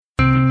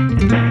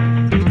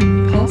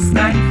Pulse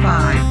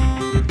 95.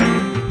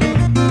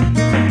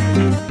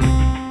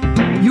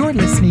 You're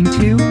listening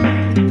to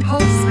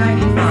Pulse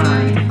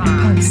 95.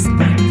 Pulse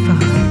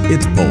 95.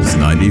 It's Pulse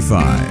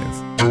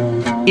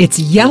 95. It's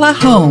Yalla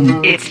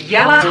Home. It's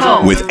Yalla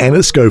Home. With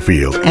Anna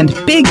Schofield and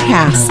Big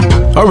Hass.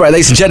 All right,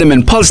 ladies and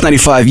gentlemen, Pulse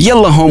 95,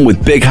 Yalla Home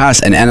with Big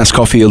Hass and Anna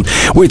Schofield.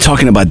 We're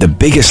talking about the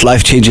biggest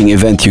life-changing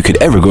event you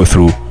could ever go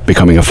through,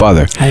 becoming a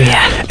father. Oh,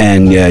 yeah.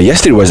 And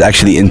yesterday was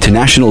actually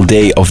International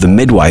Day of the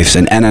Midwives,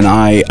 and Anna and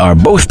I are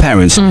both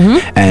parents,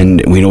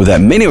 and we know that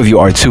many of you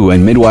are too,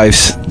 and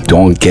midwives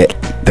don't get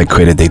the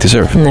credit they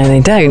deserve. No, they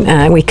don't.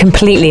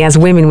 As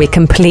women, we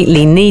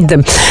completely need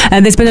them.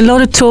 There's been a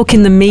lot of talk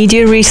in the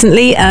media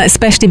recently,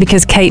 especially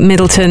because Kate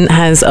Middleton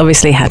has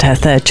obviously had her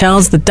third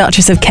child, the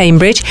Duchess of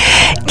Cambridge,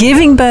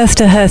 giving birth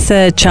to her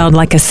third child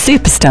like a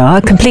superstar,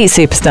 a complete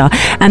superstar,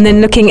 and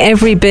then looking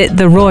every bit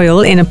the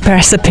royal in a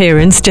press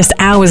appearance just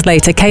hours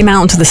later, came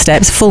out onto the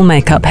steps, full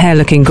makeup, hair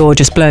looking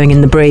gorgeous, blowing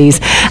in the breeze,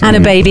 and a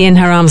baby in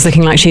her arms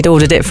looking like she'd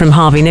ordered it from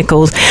Harvey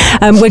Nichols.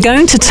 We're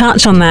going to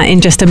touch on that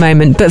in just a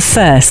moment, but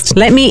first,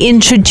 let me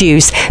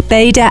introduce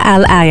Baida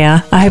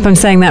Ayyar. I hope I'm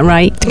saying that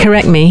right.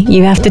 Correct me.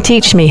 You have to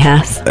teach me,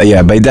 Hass.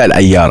 Baida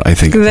Ayyar, I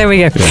think. There we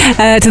go.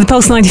 Yeah. To the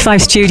Pulse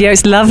 95 studio.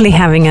 It's lovely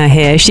having her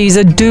here. She's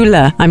a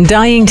doula. I'm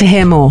dying to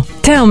hear more.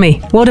 Tell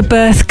me what a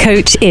birth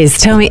coach is.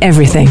 Tell me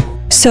everything.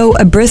 So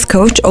a birth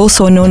coach,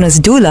 also known as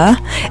doula,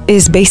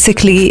 is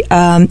basically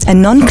a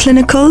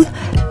non-clinical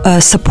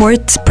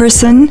support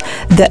person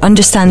that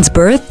understands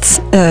birth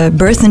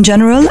in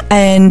general,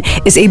 and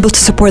is able to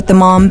support the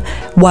mom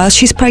while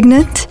she's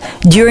pregnant,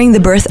 during the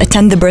birth,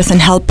 attend the birth, and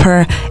help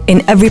her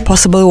in every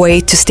possible way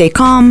to stay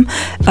calm,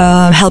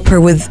 help her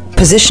with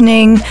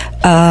positioning,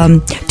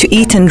 to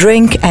eat and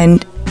drink,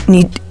 and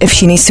if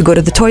she needs to go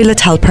to the toilet,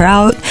 help her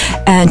out,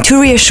 and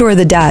to reassure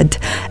the dad.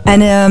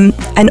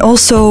 And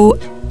also,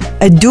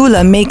 a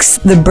doula makes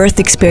the birth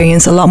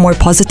experience a lot more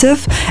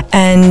positive,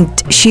 and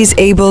she's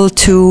able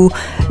to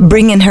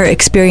bring in her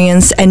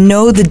experience and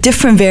know the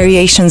different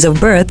variations of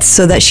birth,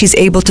 so that she's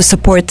able to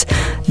support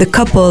the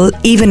couple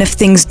even if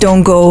things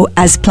don't go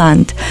as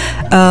planned.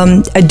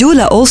 A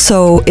doula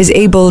also is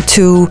able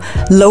to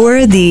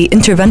lower the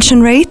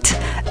intervention rate,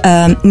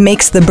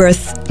 makes the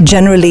birth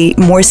generally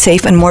more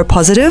safe and more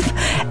positive,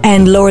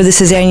 and lower the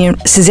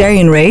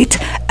cesarean rate.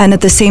 And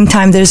at the same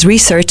time, there's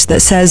research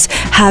that says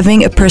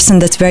having a person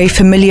that's very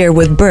familiar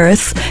with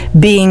birth,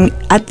 being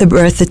at the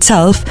birth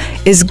itself,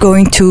 is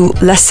going to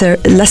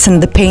lessen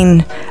the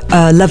pain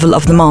level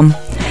of the mom.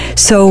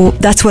 So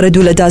that's what a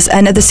doula does.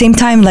 And at the same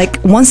time, like,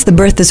 once the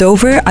birth is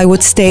over, I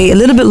would stay a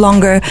little bit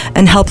longer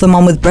and help the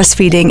mom with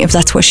breastfeeding if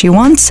that's what she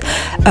wants.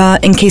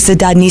 In case the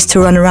dad needs to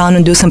run around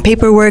and do some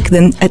paperwork,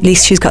 then at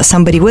least she's got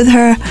somebody with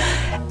her.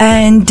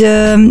 And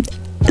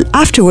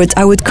afterwards,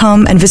 I would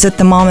come and visit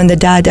the mom and the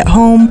dad at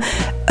home,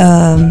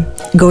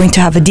 going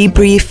to have a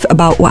debrief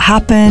about what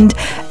happened,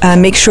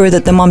 make sure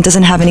that the mom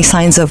doesn't have any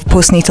signs of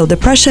postnatal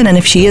depression, and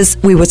if she is,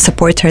 we would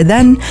support her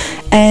then,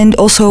 and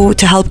also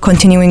to help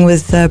continuing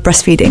with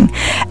breastfeeding.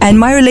 And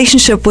my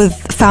relationship with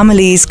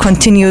families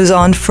continues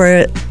on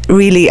for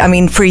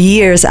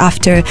years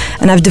after,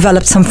 and I've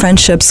developed some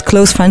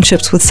close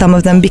friendships with some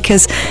of them,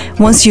 because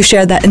once you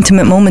share that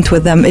intimate moment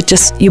with them,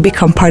 you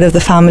become part of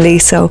the family.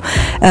 So,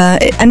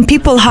 and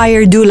people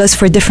hire doulas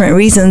for different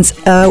reasons.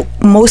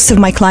 Most of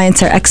my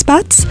clients are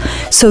expats,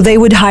 so they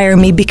would hire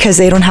me because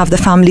they don't have the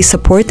family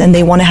support and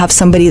they want to have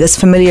somebody that's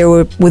familiar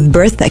with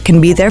birth that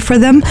can be there for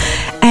them.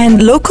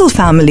 And local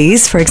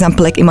families, for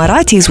example, like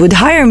Emiratis, would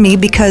hire me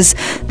because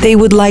they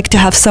would like to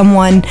have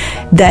someone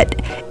that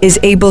is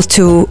able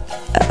to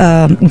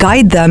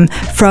guide them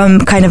from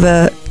kind of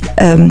a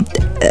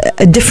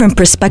different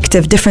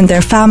perspective, different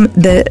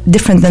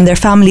than their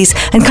families,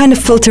 and kind of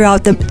filter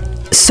out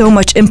so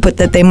much input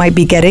that they might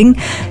be getting.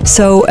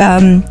 So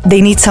they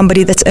need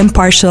somebody that's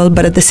impartial,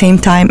 but at the same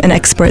time an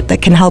expert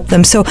that can help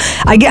them. So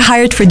I get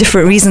hired for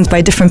different reasons by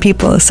different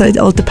people, so it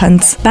all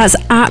depends. That's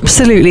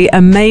absolutely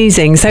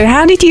amazing. So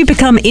how did you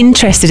become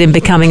interested in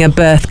becoming a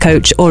birth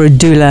coach or a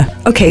doula?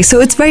 Okay, so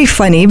it's very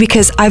funny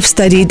because I've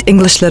studied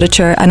English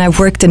literature and I've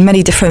worked in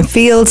many different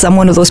fields. I'm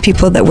one of those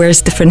people that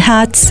wears different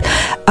hats.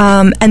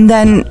 And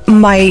then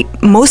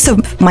most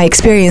of my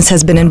experience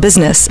has been in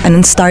business and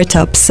in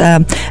startups,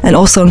 and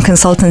also in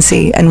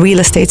consultancy and real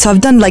estate. So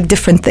I've done like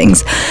different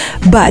things.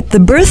 But the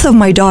birth of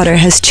my daughter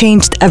has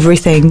changed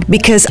everything,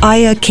 because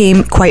Aya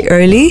came quite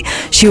early.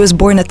 She was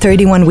born at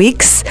 31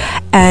 weeks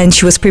and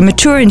she was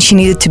premature, and she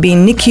needed to be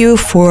in NICU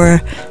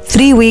for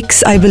 3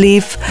 weeks, I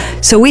believe.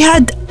 So we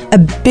had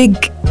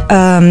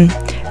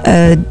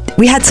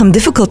we had some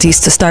difficulties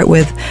to start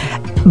with.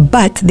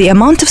 But the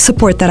amount of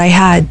support that I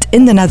had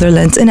in the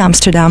Netherlands, in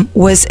Amsterdam,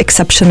 was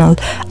exceptional.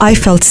 I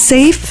felt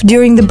safe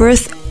during the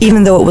birth,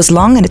 even though it was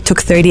long and it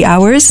took 30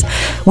 hours.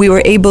 We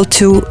were able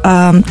to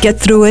get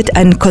through it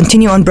and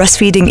continue on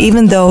breastfeeding,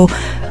 even though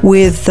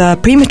with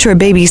premature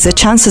babies, the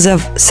chances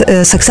of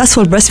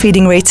successful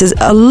breastfeeding rates is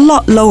a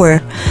lot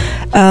lower.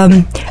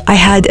 I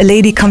had a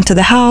lady come to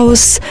the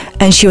house,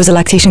 and she was a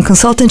lactation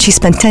consultant. She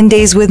spent 10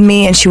 days with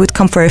me, and she would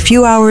come for a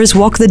few hours,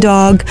 walk the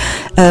dog,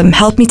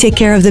 help me take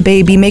care of the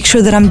baby, make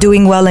sure that I'm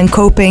doing well and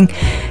coping.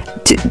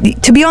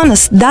 To be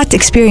honest, that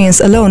experience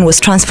alone was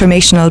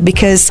transformational,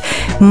 because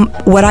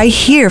what I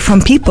hear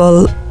from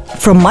people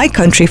from my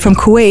country, from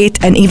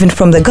Kuwait, and even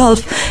from the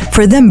Gulf,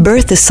 for them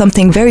birth is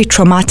something very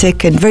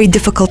traumatic and very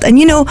difficult. And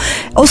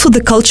also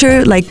the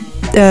culture, like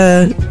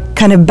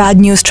kind of bad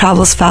news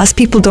travels fast.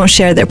 People don't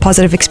share their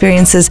positive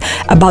experiences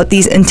about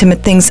these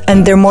intimate things,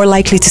 and they're more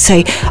likely to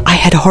say, I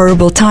had a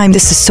horrible time,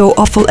 this is so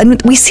awful.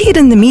 And we see it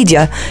in the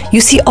media.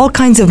 You see all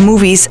kinds of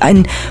movies,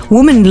 and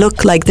women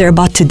look like they're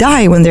about to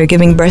die when they're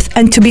giving birth.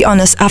 And to be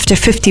honest, after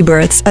 50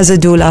 births as a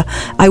doula,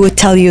 I would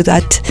tell you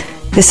that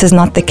this is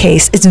not the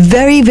case. It's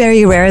very,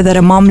 very rare that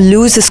a mom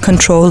loses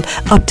control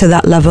up to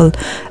that level.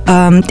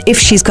 If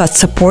she's got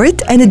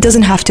support, and it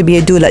doesn't have to be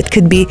a doula, it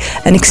could be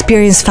an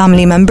experienced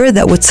family member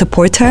that would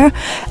support her,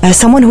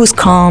 someone who's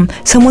calm,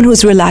 someone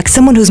who's relaxed,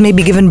 someone who's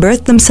maybe given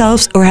birth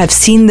themselves or have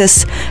seen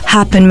this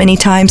happen many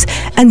times,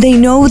 and they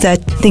know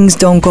that things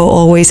don't go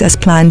always as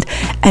planned.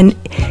 And,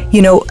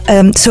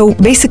 so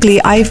basically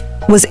I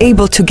was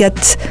able to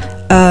get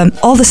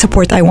all the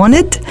support I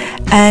wanted,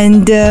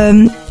 and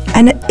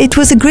it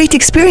was a great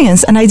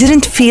experience. And I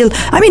didn't feel,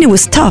 it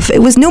was tough.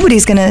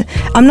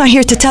 I'm not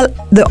here to tell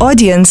the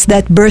audience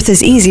that birth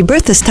is easy.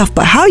 Birth is tough,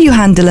 but how you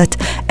handle it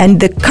and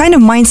the kind of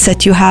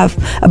mindset you have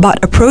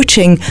about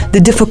approaching the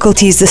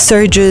difficulties, the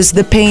surges,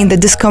 the pain, the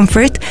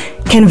discomfort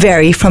can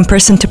vary from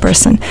person to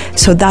person.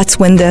 So that's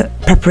when the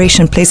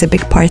preparation plays a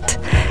big part.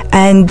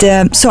 And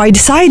so I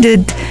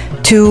decided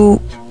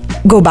to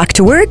go back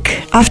to work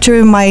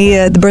after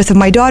the birth of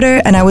my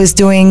daughter, and I was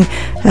doing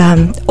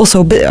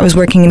I was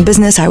working in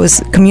business. I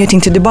was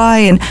commuting to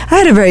Dubai, and I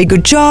had a very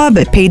good job.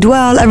 It paid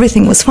well,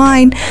 everything was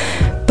fine.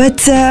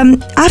 But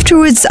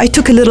afterwards I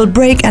took a little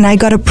break, and I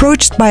got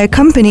approached by a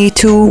company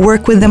to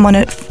work with them on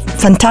a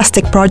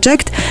fantastic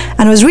project,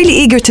 and I was really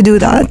eager to do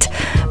that.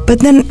 But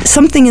then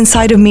something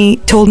inside of me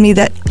told me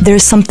that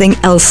there's something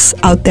else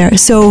out there.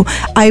 So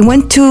I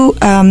went to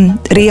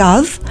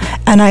Riyadh,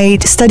 and I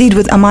studied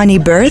with Amani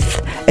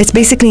Birth. It's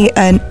basically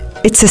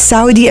it's a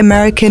Saudi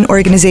American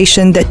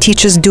organization that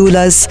teaches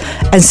doulas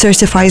and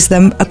certifies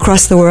them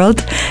across the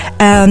world.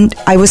 And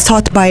I was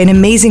taught by an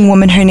amazing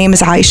woman. Her name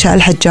is Aisha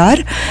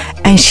Al-Hajjar,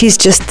 and she's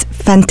just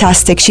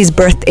fantastic. She's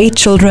birthed 8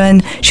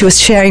 children. She was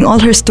sharing all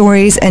her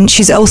stories, and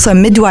she's also a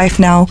midwife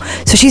now.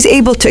 So she's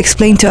able to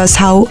explain to us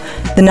how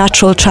the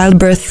natural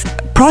childbirth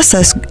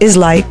process is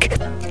like,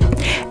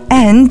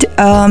 and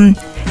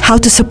how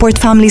to support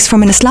families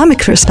from an Islamic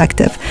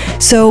perspective.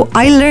 So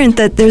I learned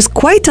that there's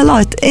quite a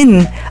lot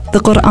in the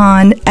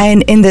Quran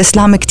and in the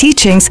Islamic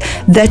teachings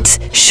that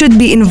should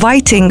be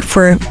inviting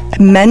for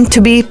men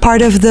to be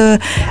part of the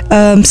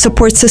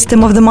support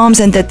system of the moms,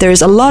 and that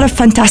there's a lot of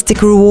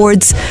fantastic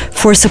rewards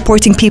for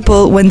supporting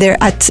people when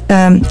they're at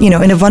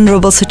in a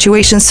vulnerable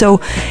situation.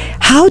 So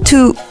how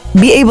to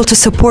be able to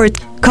support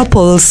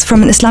couples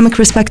from an Islamic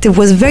perspective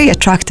was very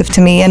attractive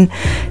to me, and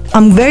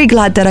I'm very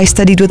glad that I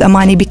studied with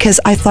Amani, because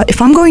I thought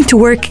if I'm going to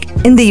work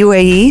in the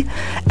UAE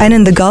and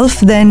in the Gulf,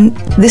 then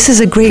this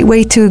is a great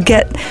way to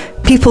get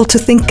people to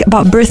think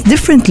about birth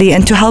differently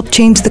and to help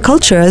change the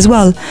culture as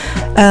well,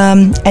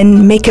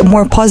 and make it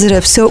more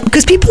positive. So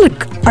because people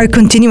are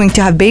continuing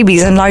to have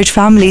babies and large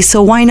families,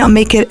 so why not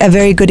make it a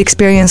very good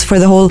experience for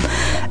the whole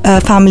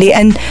family?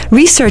 And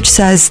research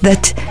says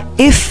that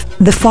if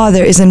the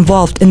father is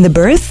involved in the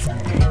birth,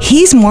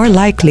 he's more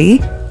likely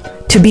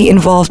to be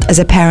involved as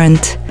a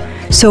parent.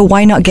 So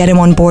why not get him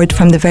on board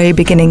from the very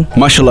beginning?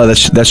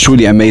 MashaAllah, that's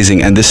truly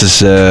amazing. And this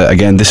is,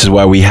 again, this is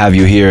why we have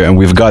you here. And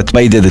we've got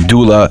Baida, the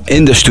doula,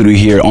 in the studio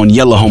here on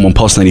Yalla Home on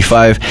Pulse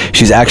 95.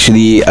 She's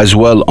actually as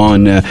well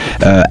on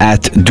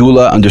at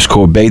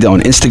doula_Baida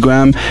on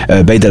Instagram,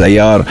 Baida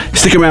Ayyar.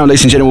 Stick around,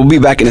 ladies and gentlemen. We'll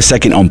be back in a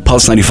second on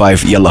Pulse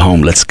 95 Yalla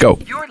Home. Let's go.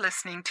 You're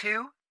listening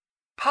to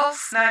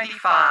Pulse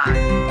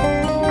 95.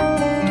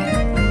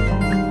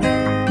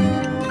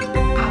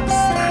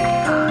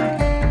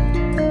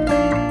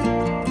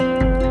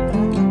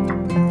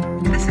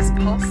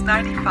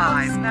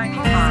 Pulse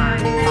 95.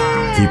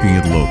 Keeping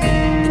it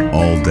local,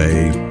 all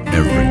day,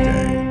 every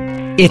day.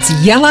 It's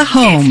Yalla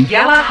Home.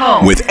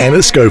 With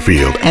Anna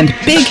Schofield and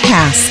Big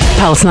Hass.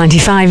 Pulse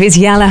 95 is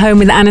Yalla Home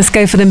with Anna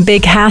Schofield and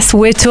Big Hass.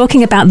 We're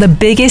talking about the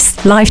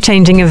biggest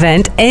life-changing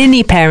event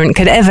any parent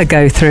could ever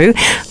go through,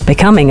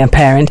 becoming a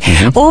parent,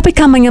 or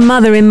becoming a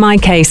mother in my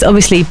case.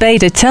 Obviously,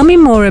 Baida, tell me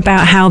more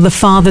about how the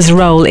father's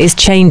role is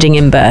changing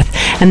in birth,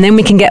 and then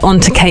we can get on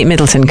to Kate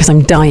Middleton, because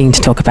I'm dying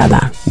to talk about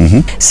that.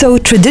 So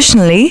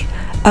traditionally,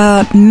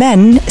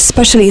 men,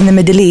 especially in the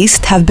Middle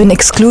East, have been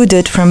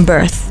excluded from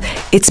birth.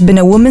 it's been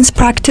a women's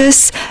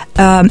practice.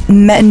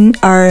 Men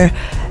are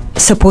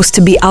supposed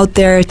to be out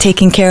there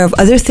taking care of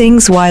other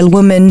things while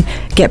women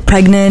get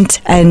pregnant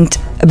and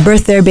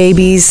birth their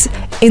babies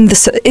in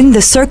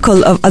the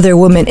circle of other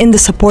women, in the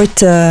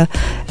support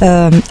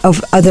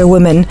of other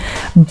women.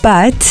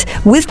 But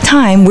with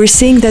time, we're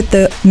seeing that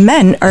the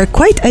men are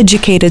quite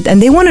educated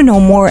and they want to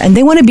know more and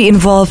they want to be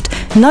involved,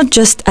 not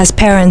just as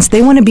parents,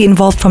 they want to be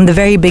involved from the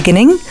very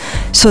beginning.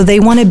 So they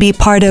want to be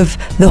part of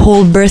the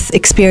whole birth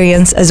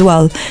experience as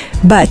well.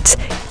 But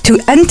to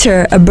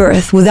enter a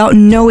birth without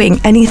knowing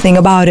anything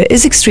about it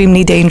is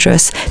extremely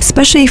dangerous,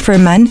 especially for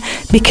men,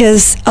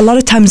 because a lot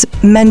of times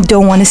men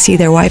don't want to see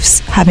their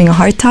wives having a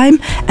hard time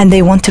and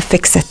they want to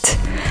fix it.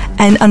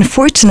 And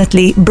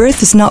unfortunately,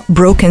 birth is not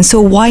broken,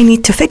 so why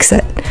need to fix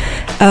it?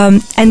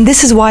 And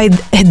this is why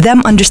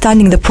them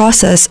understanding the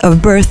process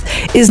of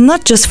birth is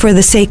not just for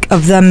the sake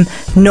of them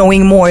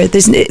knowing more.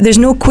 There's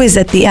no quiz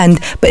at the end.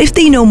 But if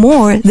they know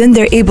more, then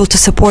they're able to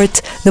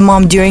support the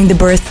mom during the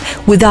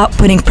birth without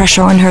putting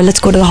pressure on her. Let's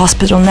go to the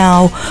hospital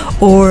now.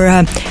 Or,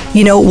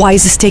 why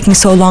is this taking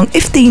so long?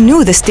 If they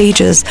knew the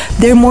stages,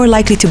 they're more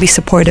likely to be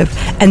supportive.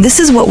 And this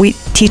is what we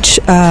teach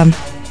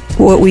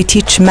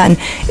men,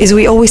 is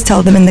we always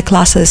tell them in the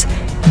classes,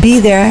 be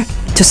there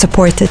to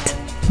support it.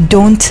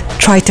 Don't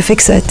try to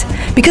fix it,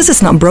 because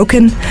it's not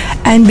broken,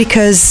 and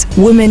because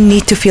women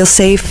need to feel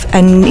safe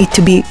and need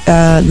to be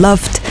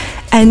loved.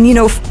 And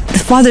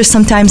the fathers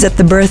sometimes at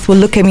the birth will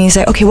look at me and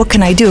say, okay, what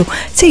can I do?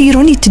 Say, you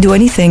don't need to do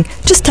anything.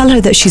 Just tell her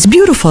that she's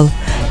beautiful.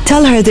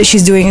 Tell her that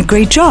she's doing a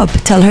great job.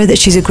 Tell her that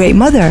she's a great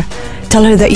mother. Tell her that